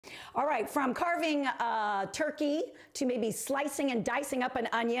All right, from carving turkey to maybe slicing and dicing up an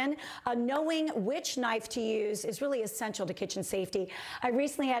onion, knowing which knife to use is really essential to kitchen safety. I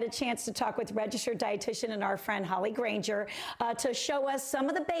recently had a chance to talk with registered dietitian and our friend Holley Grainger to show us some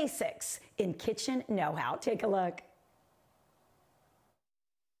of the basics in kitchen know-how. Take a look.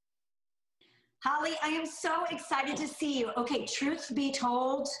 Holley, I am so excited to see you. Okay, truth be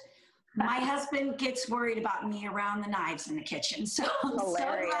told, my husband gets worried about me around the knives in the kitchen. So I'm so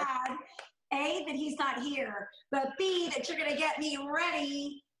glad, A, that he's not here, but B, that you're gonna get me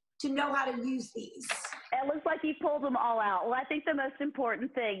ready to know how to use these. It looks like you pulled them all out. Well, I think the most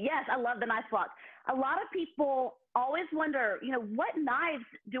important thing, yes, I love the knife box. A lot of people always wonder, what knives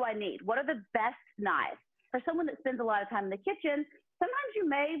do I need? What are the best knives? For someone that spends a lot of time in the kitchen, sometimes you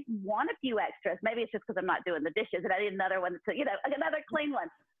may want a few extras. Maybe it's just because I'm not doing the dishes and I need another one, to, another clean one.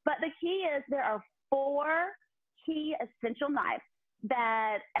 But the key is there are 4 key essential knives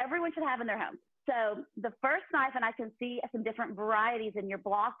that everyone should have in their home. So the first knife, and I can see some different varieties in your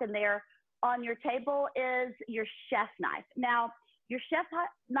block and there on your table, is your chef knife. Now, your chef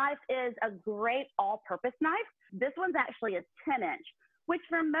knife is a great all-purpose knife. This one's actually a 10-inch, which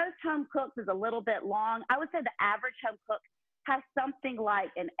for most home cooks is a little bit long. I would say the average home cook has something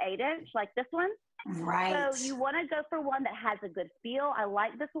like an 8-inch, like this one. Right. So you want to go for one that has a good feel. I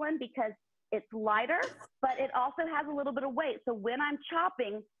like this one because it's lighter, but it also has a little bit of weight. So when I'm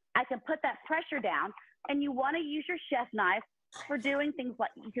chopping, I can put that pressure down. And you want to use your chef knife for doing things like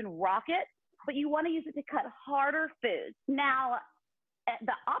you can rock it, but you want to use it to cut harder foods. Now, at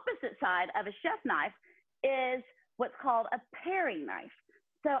the opposite side of a chef knife is what's called a paring knife.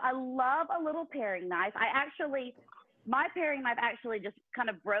 So I love a little paring knife. My paring knife actually just kind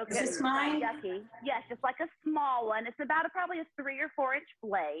of broke. Is this mine? Yucky. Yes, just like a small one. It's about probably a 3 or 4 inch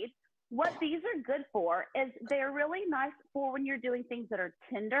blade. What these are good for is they're really nice for when you're doing things that are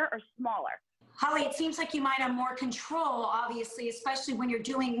tender or smaller. Holley, it seems like you might have more control, obviously, especially when you're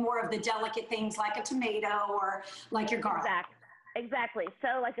doing more of the delicate things like a tomato or like your garlic. Exactly.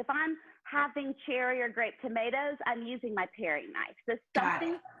 So like if I'm having cherry or grape tomatoes, I'm using my paring knife. So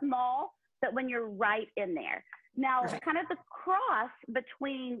something small, but when you're right in there. Now, kind of the cross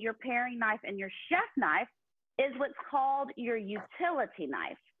between your paring knife and your chef knife is what's called your utility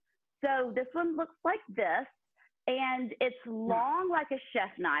knife. So this one looks like this, and it's long like a chef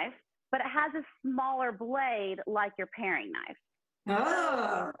knife, but it has a smaller blade like your paring knife.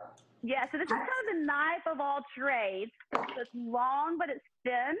 Oh. Yeah, so this is kind of the knife of all trades. So it's long, but it's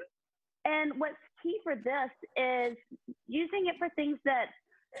thin. And what's key for this is using it for things that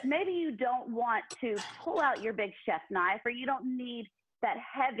maybe you don't want to pull out your big chef knife, or you don't need that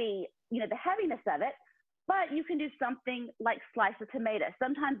heavy, the heaviness of it, but you can do something like slice a tomato.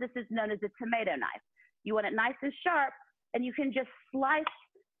 Sometimes this is known as a tomato knife. You want it nice and sharp, and you can just slice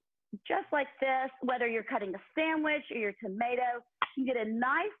just like this, whether you're cutting a sandwich or your tomato. You get a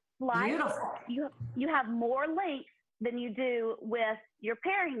nice slice. Beautiful. You have more length than you do with your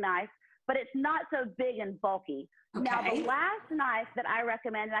paring knife, but it's not so big and bulky. Okay. Now, the last knife that I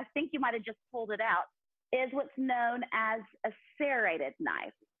recommend, and I think you might have just pulled it out, is what's known as a serrated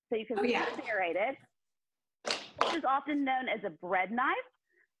knife. So you can serrate it. This is often known as a bread knife.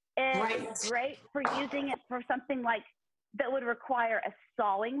 It's great for using it for something like that would require a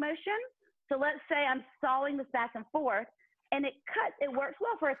sawing motion. So let's say I'm sawing this back and forth, and it works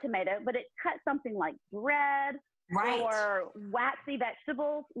well for a tomato, but it cuts something like bread, or waxy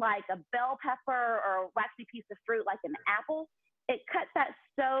vegetables like a bell pepper, or a waxy piece of fruit like an apple. It cuts that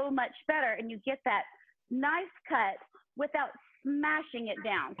so much better, and you get that nice cut without smashing it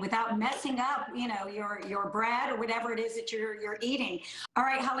down. Without messing up, your bread or whatever it is that you're eating. All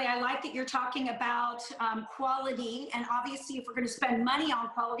right, Holley, I like that you're talking about quality. And obviously, if we're going to spend money on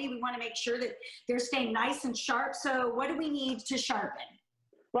quality, we want to make sure that they're staying nice and sharp. So what do we need to sharpen?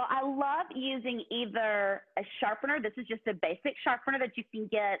 Well, I love using either a sharpener. This is just a basic sharpener that you can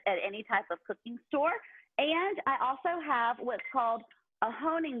get at any type of cooking store. And I also have what's called a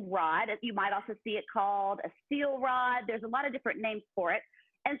honing rod. You might also see it called a steel rod. There's a lot of different names for it.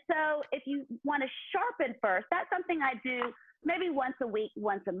 And so if you want to sharpen first, that's something I do maybe once a week,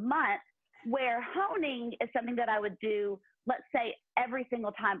 once a month, where honing is something that I would do, let's say, every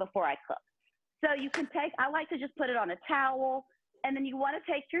single time before I cook. So I like to just put it on a towel, and then you want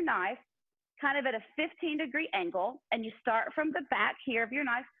to take your knife kind of at a 15-degree angle, and you start from the back here of your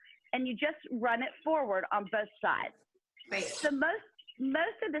knife, and you just run it forward on both sides. So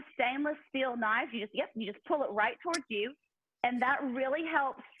most of the stainless steel knives, you just pull it right towards you, and that really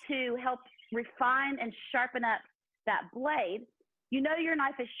helps to refine and sharpen up that blade. You know your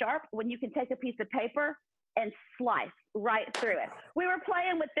knife is sharp when you can take a piece of paper and slice right through it. We were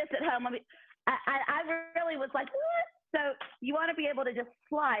playing with this at home. I really was like, what? So you want to be able to just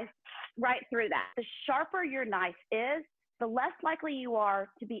slice right through that. The sharper your knife is, the less likely you are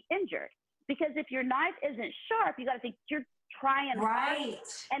to be injured. Because if your knife isn't sharp, you got to think you're trying hard,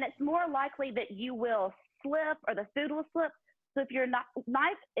 and it's more likely that you will slip or the food will slip. So if your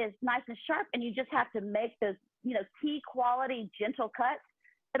knife is nice and sharp and you just have to make those, key quality, gentle cuts,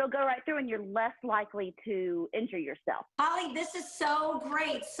 it'll go right through and you're less likely to injure yourself. Holley, this is so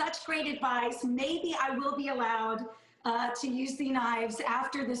great. Such great advice. Maybe I will be allowed to use the knives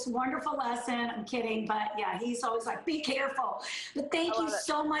after this wonderful lesson. I'm kidding, but yeah, he's always like, be careful. But thank you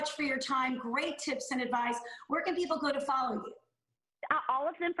so much for your time. Great tips and advice. Where can people go to follow you? All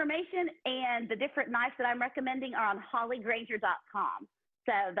of the information and the different knives that I'm recommending are on holleygrainger.com.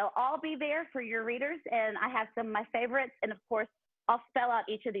 So they'll all be there for your readers, and I have some of my favorites, and of course, I'll spell out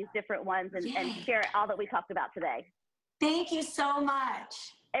each of these different ones and share all that we talked about today. Thank you so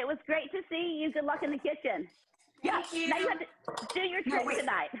much. It was great to see you. Good luck in the kitchen. Thank you. Now you have to do your trick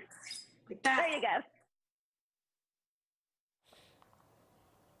tonight. Like that. There you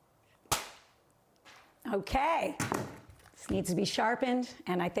go. Okay. This needs to be sharpened,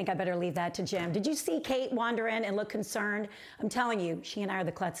 and I think I better leave that to Jim. Did you see Kate wander in and look concerned? I'm telling you, she and I are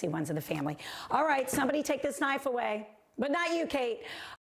the klutzy ones in the family. All right, somebody take this knife away, but not you, Kate.